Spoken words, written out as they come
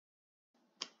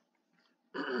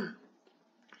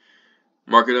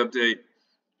Market update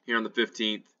here on the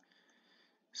 15th.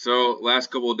 So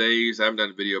last couple of days, I haven't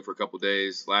done a video for a couple of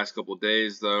days. Last couple of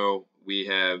days though, we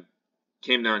have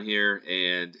came down here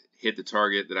and hit the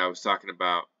target that I was talking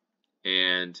about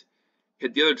and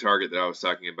hit the other target that I was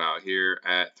talking about here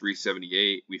at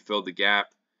 378. We filled the gap.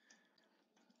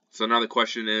 So now the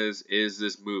question is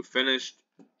this move finished?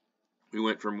 We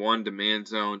went from one demand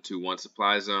zone to one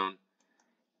supply zone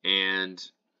and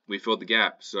we filled the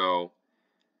gap. So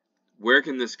where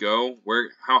can this go?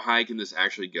 How high can this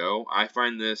actually go? I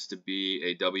find this to be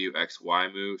a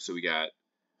WXY move. So we got,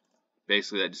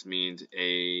 basically that just means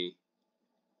A,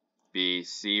 B,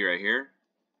 C right here.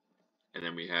 And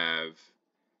then we have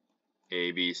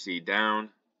A, B, C down.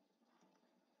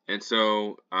 And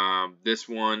so this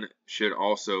one should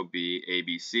also be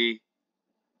ABC.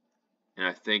 And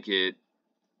I think it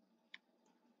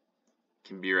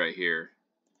can be right here.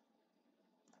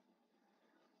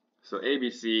 So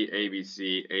ABC,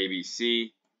 ABC,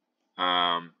 ABC.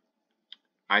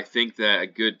 I think that a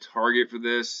good target for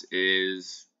this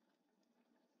is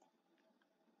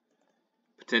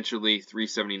potentially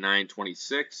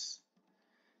 379.26,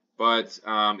 but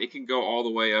it can go all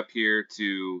the way up here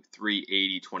to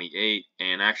 380.28,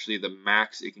 and actually the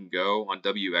max it can go on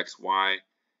WXY,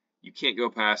 you can't go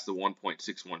past the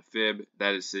 1.61 fib.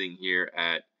 That is sitting here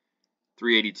at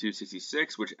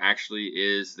 382.66, which actually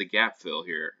is the gap fill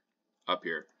here, up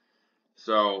here.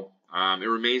 So it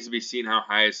remains to be seen how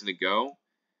high it's going to go,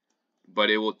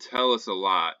 but it will tell us a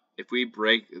lot. If we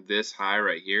break this high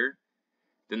right here,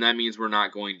 then that means we're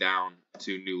not going down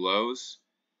to new lows.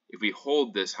 If we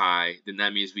hold this high, then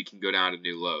that means we can go down to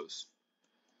new lows.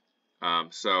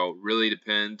 So really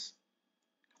depends.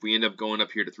 If we end up going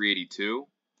up here to 382,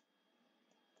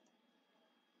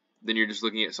 then you're just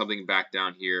looking at something back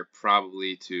down here,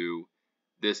 probably to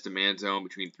this demand zone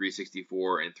between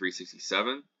 364 and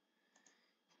 367.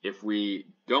 If we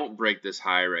don't break this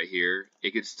high right here,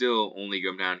 it could still only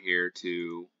go down here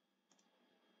to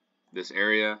this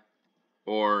area,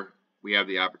 or we have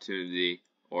the opportunity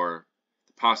or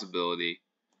the possibility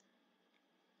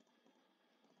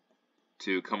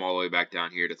to come all the way back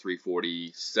down here to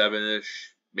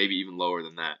 347-ish, maybe even lower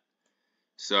than that.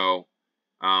 So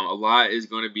a lot is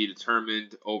going to be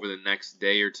determined over the next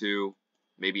day or two,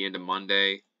 maybe into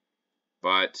Monday,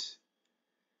 but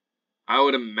I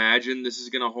would imagine this is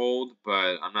going to hold,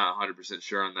 but I'm not 100%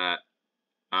 sure on that.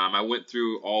 I went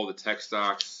through all the tech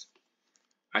stocks.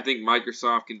 I think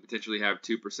Microsoft can potentially have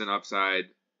 2% upside,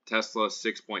 Tesla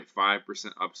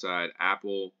 6.5% upside,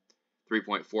 Apple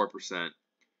 3.4%,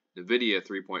 Nvidia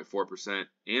 3.4%,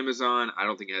 Amazon I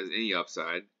don't think it has any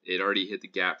upside. It already hit the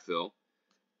gap fill.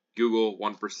 Google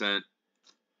 1%,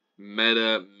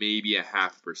 Meta maybe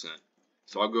 0.5%.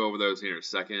 So I'll go over those here in a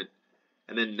second.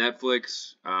 And then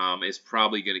Netflix is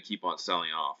probably going to keep on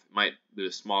selling off. It might do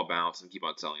a small bounce and keep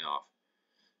on selling off.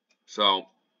 So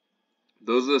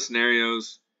those are the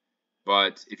scenarios.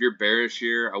 But if you're bearish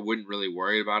here, I wouldn't really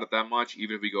worry about it that much.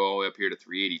 Even if we go all the way up here to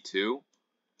 382,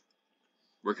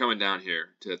 we're coming down here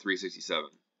to 367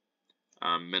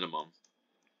 minimum.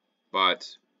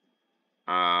 But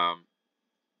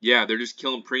yeah, they're just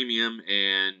killing premium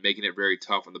and making it very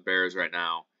tough on the bears right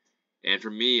now. And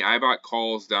for me, I bought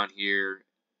calls down here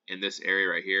in this area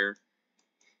right here.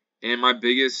 And my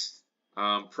biggest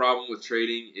problem with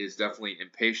trading is definitely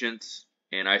impatience.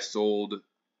 And I sold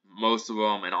most of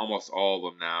them and almost all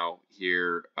of them now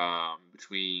here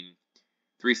between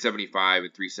 375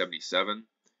 and 377.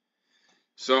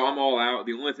 So I'm all out.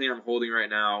 The only thing I'm holding right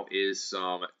now is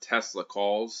some Tesla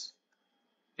calls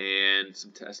and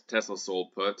some Tesla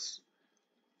sold puts,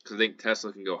 because I think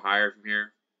Tesla can go higher from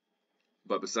here.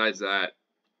 But besides that,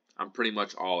 I'm pretty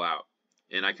much all out.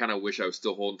 And I kind of wish I was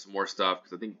still holding some more stuff,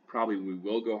 because I think probably we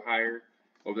will go higher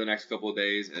over the next couple of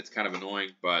days, and it's kind of annoying,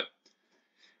 but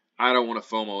I don't want to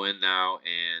FOMO in now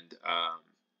and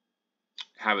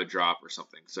have a drop or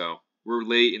something. So we're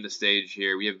late in the stage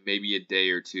here. We have maybe a day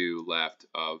or two left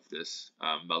of this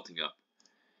melting up.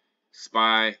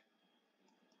 SPY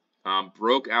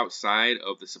broke outside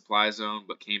of the supply zone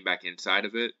but came back inside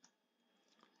of it.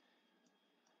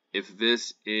 If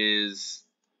this is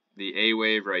the A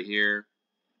wave right here,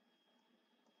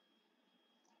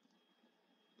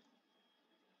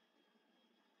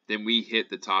 then we hit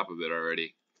the top of it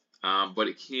already. But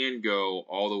it can go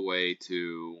all the way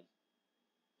to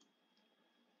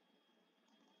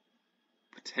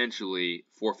potentially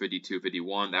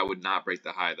 452.51. That would not break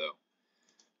the high though.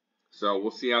 So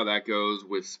we'll see how that goes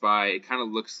with SPY. It kind of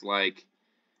looks like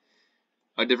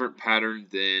a different pattern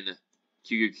than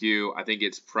QQQ. I think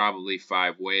it's probably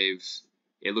 5 waves.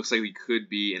 It looks like we could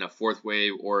be in a 4th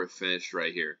wave or it finished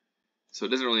right here. So it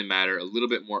doesn't really matter. A little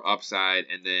bit more upside,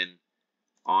 and then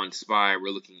on SPY, we're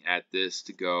looking at this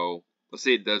to go, let's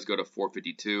say it does go to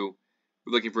 452.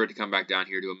 We're looking for it to come back down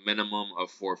here to a minimum of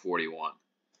 441.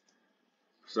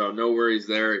 So no worries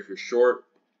there if you're short.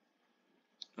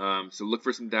 So look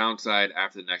for some downside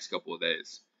after the next couple of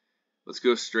days. Let's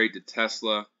go straight to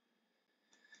Tesla.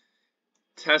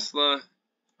 Tesla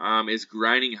is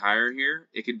grinding higher here.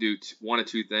 It could do one of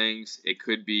two things. It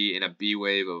could be in a B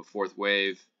wave of a fourth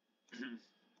wave,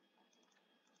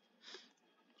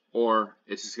 or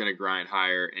it's just going to grind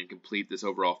higher and complete this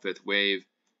overall fifth wave.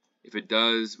 If it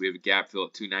does, we have a gap fill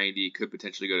at 290. Could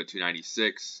potentially go to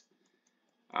 296.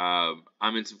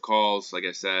 I'm in some calls, like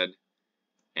I said,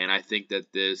 and I think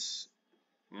that this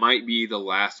might be the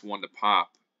last one to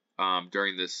pop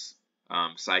during this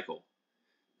cycle.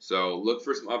 So look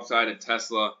for some upside in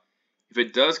Tesla. If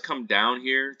it does come down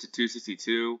here to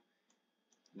 262,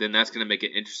 then that's going to make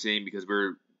it interesting because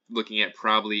we're looking at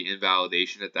probably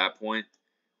invalidation at that point,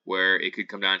 where it could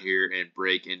come down here and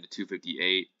break into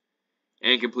 258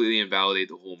 and completely invalidate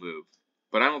the whole move.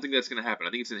 But I don't think that's going to happen. I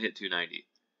think it's going to hit 290.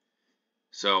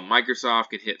 So Microsoft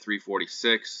can hit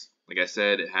 346. Like I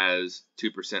said, it has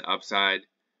 2% upside.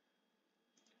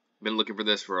 Been looking for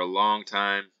this for a long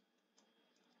time.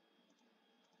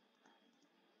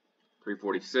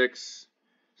 346.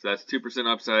 So that's 2%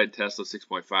 upside. Tesla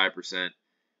 6.5%.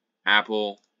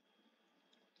 Apple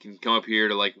can come up here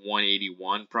to like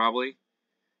 181 probably.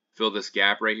 Fill this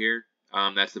gap right here.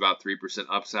 That's about 3%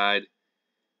 upside.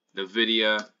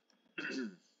 Nvidia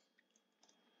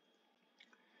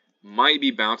might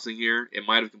be bouncing here. It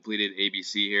might have completed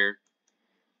ABC here.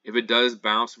 If it does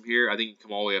bounce from here, I think it can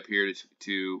come all the way up here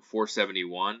to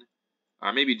 471.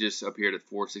 Or maybe just up here to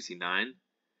 469.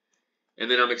 And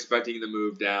then I'm expecting the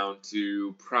move down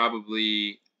to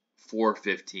probably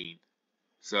 415.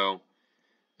 So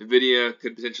Nvidia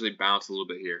could potentially bounce a little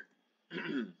bit here.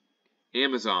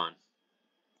 Amazon.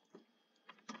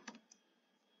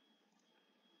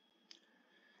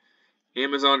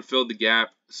 Amazon filled the gap,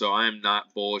 so I am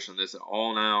not bullish on this at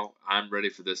all now. I'm ready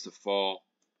for this to fall.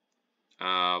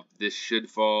 This should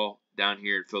fall down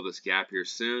here and fill this gap here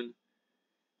soon.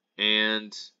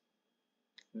 And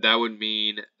that would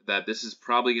mean that this is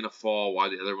probably going to fall while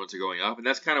the other ones are going up. And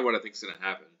that's kind of what I think is going to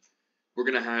happen. We're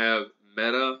going to have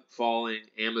Meta falling,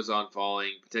 Amazon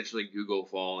falling, potentially Google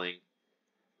falling,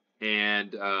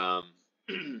 and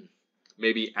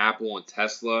maybe Apple and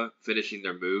Tesla finishing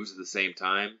their moves at the same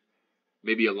time,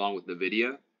 maybe along with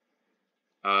Nvidia,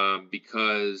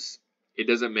 because it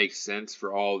doesn't make sense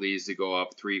for all of these to go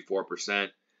up 3-4%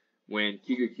 when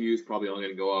QQQ is probably only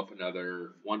going to go up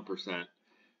another 1%.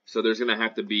 So there's going to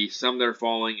have to be some that are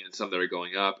falling and some that are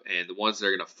going up, and the ones that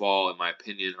are going to fall, in my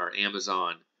opinion, are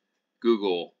Amazon,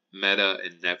 Google, Meta,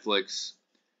 and Netflix,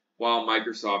 while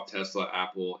Microsoft, Tesla,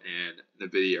 Apple,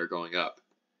 and Nvidia are going up.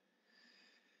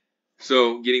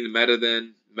 So getting the Meta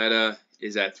then, Meta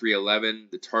is at 311.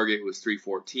 The target was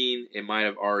 314. It might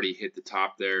have already hit the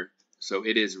top there, so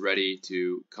it is ready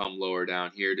to come lower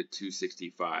down here to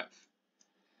 265.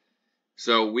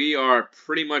 So we are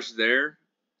pretty much there.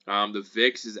 The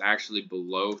VIX is actually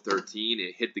below 13.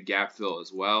 It hit the gap fill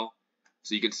as well.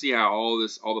 So you can see how all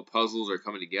the puzzles are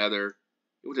coming together.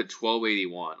 It went to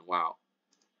 1281. Wow.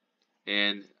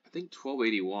 And I think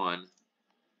 1281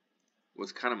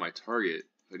 was kind of my target.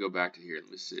 If I go back to here,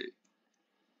 let me see.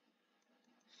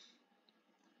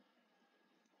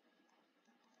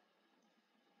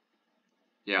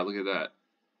 Yeah, look at that.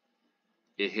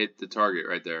 It hit the target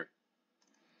right there.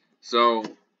 So,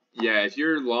 yeah, if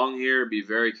you're long here, be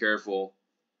very careful.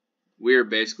 We are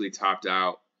basically topped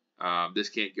out. This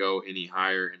can't go any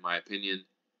higher, in my opinion.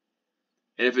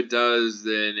 And if it does,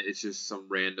 then it's just some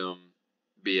random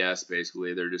BS,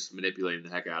 basically. They're just manipulating the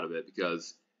heck out of it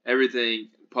because everything,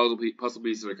 puzzle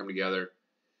pieces are coming together,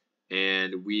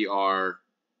 and we are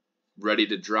ready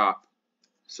to drop.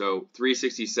 So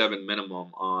 367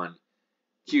 minimum on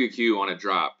QQQ on a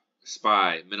drop.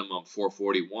 SPY minimum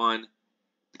 441.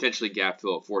 Potentially gap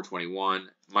fill at 421.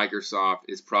 Microsoft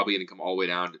is probably going to come all the way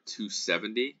down to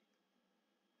 270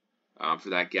 for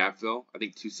that gap fill. I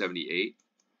think 278.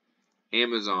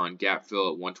 Amazon gap fill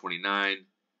at 129.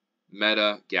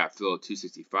 Meta gap fill at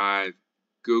 265.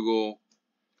 Google,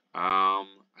 I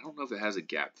don't know if it has a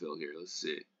gap fill here. Let's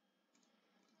see.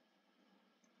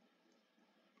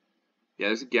 Yeah,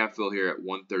 there's a gap fill here at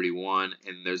 131,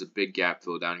 and there's a big gap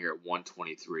fill down here at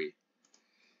 123.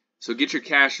 So get your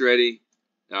cash ready.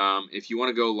 If you want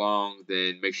to go long,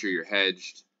 then make sure you're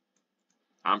hedged.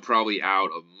 I'm probably out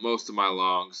of most of my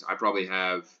longs. I probably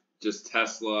have just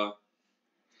Tesla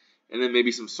and then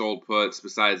maybe some sold puts.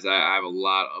 Besides that, I have a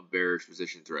lot of bearish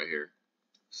positions right here.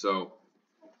 So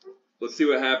let's see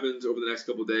what happens over the next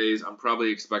couple days. I'm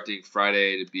probably expecting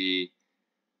Friday to be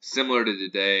similar to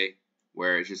today,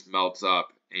 where it just melts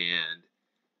up, and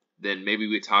then maybe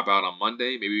we top out on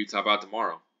Monday, maybe we top out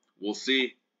tomorrow. We'll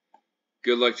see.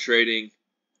 Good luck trading.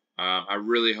 I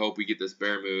really hope we get this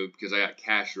bear move because I got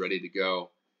cash ready to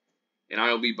go. And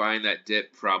I will be buying that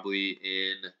dip probably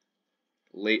in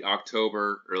late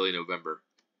October, early November.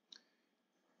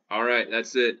 All right,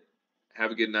 that's it. Have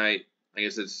a good night. I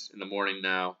guess it's in the morning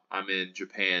now. I'm in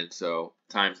Japan, so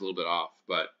time's a little bit off.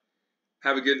 But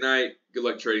have a good night. Good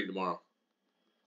luck trading tomorrow.